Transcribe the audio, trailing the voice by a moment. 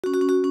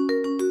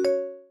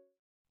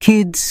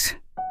Kids,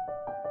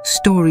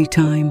 story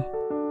time.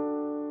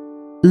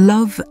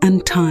 Love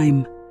and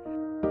time.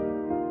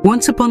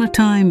 Once upon a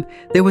time,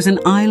 there was an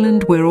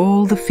island where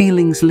all the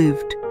feelings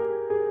lived.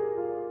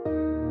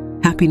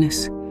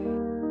 Happiness,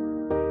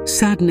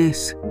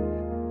 sadness,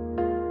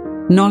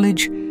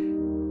 knowledge,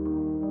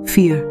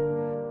 fear,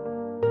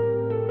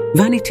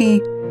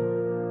 vanity,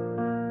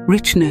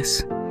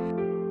 richness,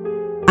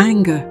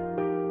 anger,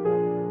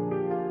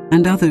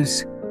 and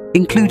others,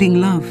 including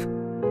love.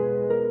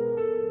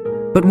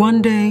 But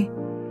one day,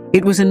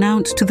 it was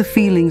announced to the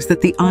feelings that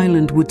the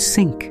island would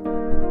sink.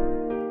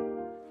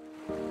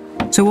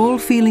 So all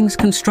feelings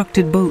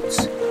constructed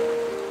boats,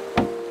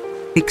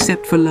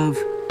 except for love.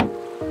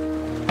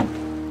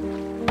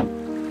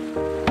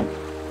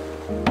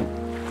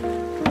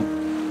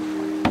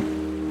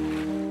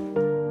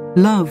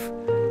 Love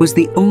was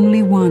the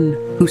only one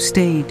who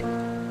stayed.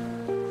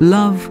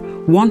 Love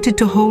wanted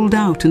to hold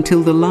out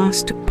until the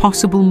last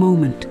possible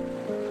moment.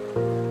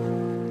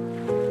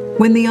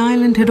 When the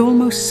island had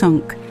almost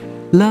sunk,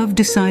 love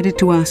decided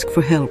to ask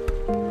for help.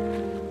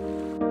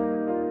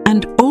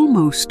 And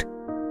almost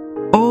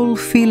all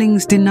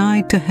feelings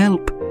denied to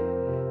help.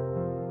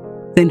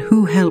 Then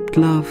who helped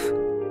love?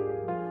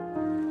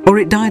 Or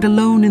it died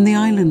alone in the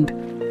island?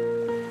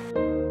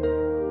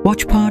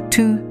 Watch part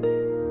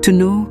 2 to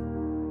know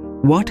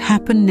what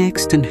happened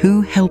next and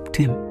who helped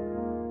him.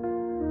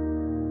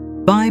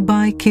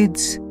 Bye-bye,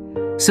 kids.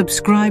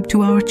 Subscribe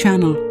to our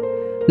channel,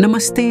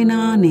 Namaste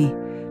Nani,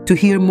 to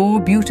hear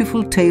more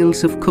beautiful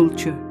tales of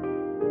culture.